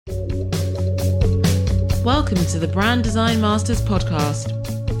Welcome to the Brand Design Masters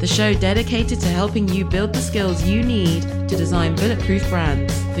podcast, the show dedicated to helping you build the skills you need to design bulletproof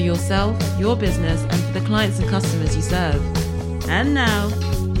brands for yourself, your business, and for the clients and customers you serve. And now,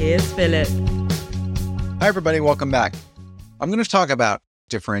 here's Philip. Hi, everybody. Welcome back. I'm going to talk about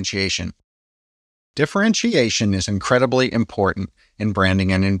differentiation. Differentiation is incredibly important in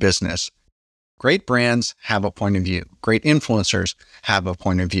branding and in business. Great brands have a point of view. Great influencers have a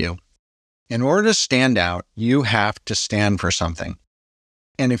point of view. In order to stand out, you have to stand for something.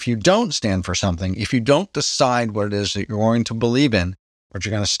 And if you don't stand for something, if you don't decide what it is that you're going to believe in, what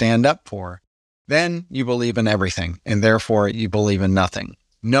you're going to stand up for, then you believe in everything, and therefore you believe in nothing.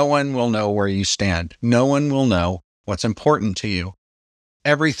 No one will know where you stand. No one will know what's important to you.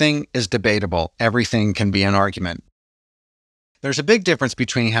 Everything is debatable. Everything can be an argument. There's a big difference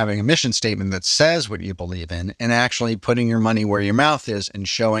between having a mission statement that says what you believe in and actually putting your money where your mouth is and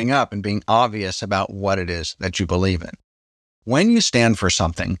showing up and being obvious about what it is that you believe in. When you stand for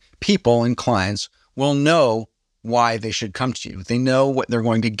something, people and clients will know why they should come to you. They know what they're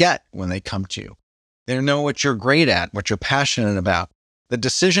going to get when they come to you. They know what you're great at, what you're passionate about. The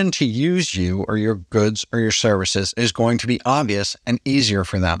decision to use you or your goods or your services is going to be obvious and easier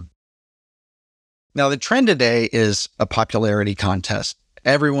for them. Now, the trend today is a popularity contest.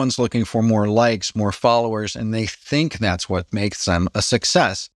 Everyone's looking for more likes, more followers, and they think that's what makes them a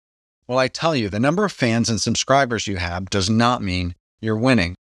success. Well, I tell you, the number of fans and subscribers you have does not mean you're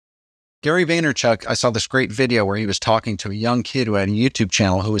winning. Gary Vaynerchuk, I saw this great video where he was talking to a young kid who had a YouTube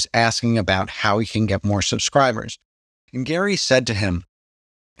channel who was asking about how he can get more subscribers. And Gary said to him,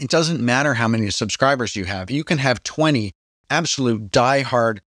 it doesn't matter how many subscribers you have. You can have 20 absolute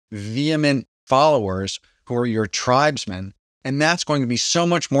diehard, vehement followers who are your tribesmen, and that's going to be so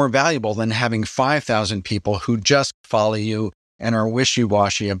much more valuable than having 5,000 people who just follow you and are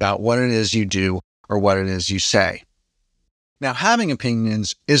wishy-washy about what it is you do or what it is you say. Now, having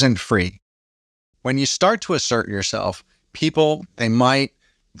opinions isn't free. When you start to assert yourself, people, they might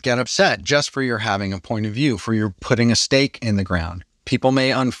get upset just for your having a point of view, for your putting a stake in the ground. People may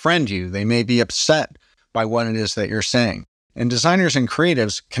unfriend you. They may be upset by what it is that you're saying. And designers and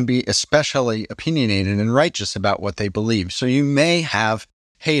creatives can be especially opinionated and righteous about what they believe. So you may have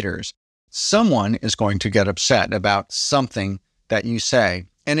haters. Someone is going to get upset about something that you say.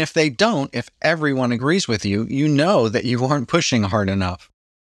 And if they don't, if everyone agrees with you, you know that you weren't pushing hard enough.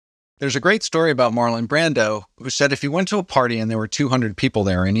 There's a great story about Marlon Brando who said if he went to a party and there were 200 people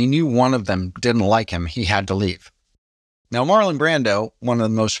there and he knew one of them didn't like him, he had to leave. Now, Marlon Brando, one of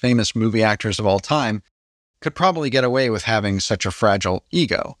the most famous movie actors of all time, could probably get away with having such a fragile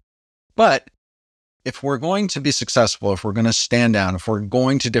ego. But if we're going to be successful, if we're going to stand out, if we're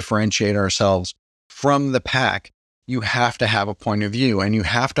going to differentiate ourselves from the pack, you have to have a point of view and you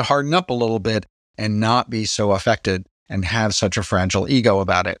have to harden up a little bit and not be so affected and have such a fragile ego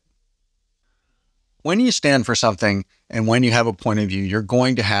about it. When you stand for something and when you have a point of view, you're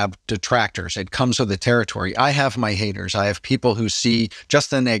going to have detractors. It comes with the territory. I have my haters. I have people who see just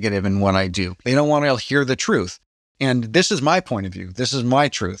the negative in what I do. They don't want to hear the truth. And this is my point of view. This is my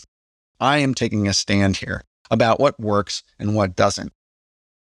truth. I am taking a stand here about what works and what doesn't.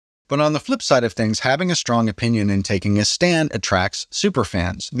 But on the flip side of things, having a strong opinion and taking a stand attracts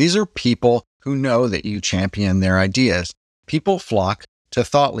superfans. These are people who know that you champion their ideas. People flock to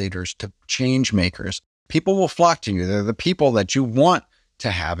thought leaders, to change makers. People will flock to you. They're the people that you want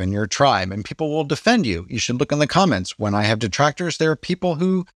to have in your tribe, and people will defend you. You should look in the comments. When I have detractors, there are people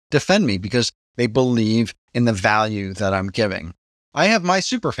who defend me because they believe in the value that I'm giving. I have my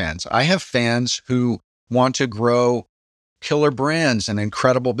superfans. I have fans who want to grow killer brands and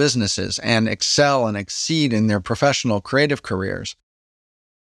incredible businesses and excel and exceed in their professional creative careers.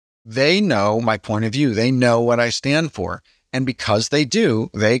 They know my point of view. They know what I stand for. And because they do,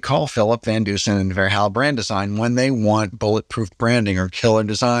 they call Philip VanDusen and Verhaal Brand Design when they want bulletproof branding or killer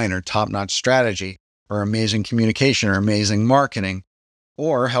design or top-notch strategy or amazing communication or amazing marketing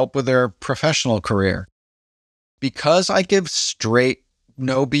or help with their professional career. Because I give straight,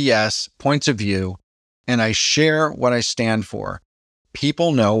 no BS points of view and I share what I stand for,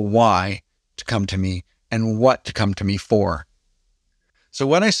 people know why to come to me and what to come to me for. So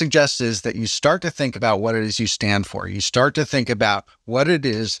what I suggest is that you start to think about what it is you stand for. You start to think about what it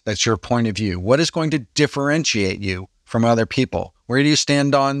is that's your point of view. What is going to differentiate you from other people? Where do you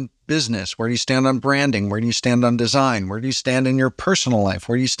stand on business? Where do you stand on branding? Where do you stand on design? Where do you stand in your personal life?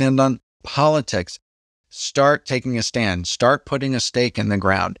 Where do you stand on politics? Start taking a stand. Start putting a stake in the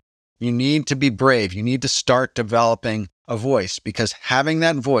ground. You need to be brave. You need to start developing a voice, because having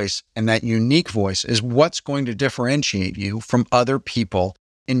that voice and that unique voice is what's going to differentiate you from other people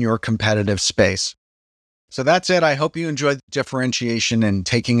in your competitive space. So that's it. I hope you enjoyed differentiation and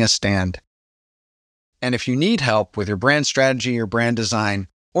taking a stand. And if you need help with your brand strategy, your brand design,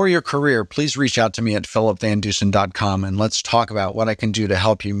 or your career, please reach out to me at philipvandusen.com and let's talk about what I can do to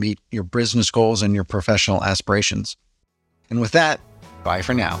help you meet your business goals and your professional aspirations. And with that, bye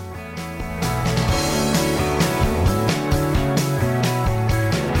for now.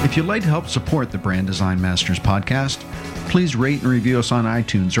 If you'd like to help support the Brand Design Masters podcast, please rate and review us on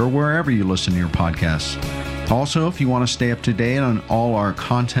iTunes or wherever you listen to your podcasts. Also, if you want to stay up to date on all our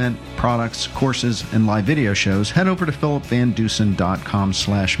content, products, courses, and live video shows, head over to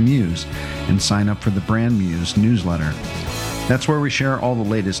philipvandusen.com/muse and sign up for the Brand Muse newsletter. That's where we share all the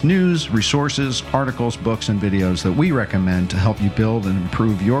latest news, resources, articles, books, and videos that we recommend to help you build and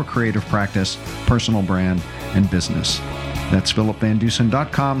improve your creative practice, personal brand, and business. That's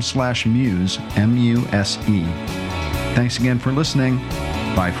philipvandusen.com/muse, M-U-S-E. Thanks again for listening.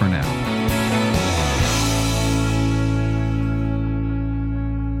 Bye for now.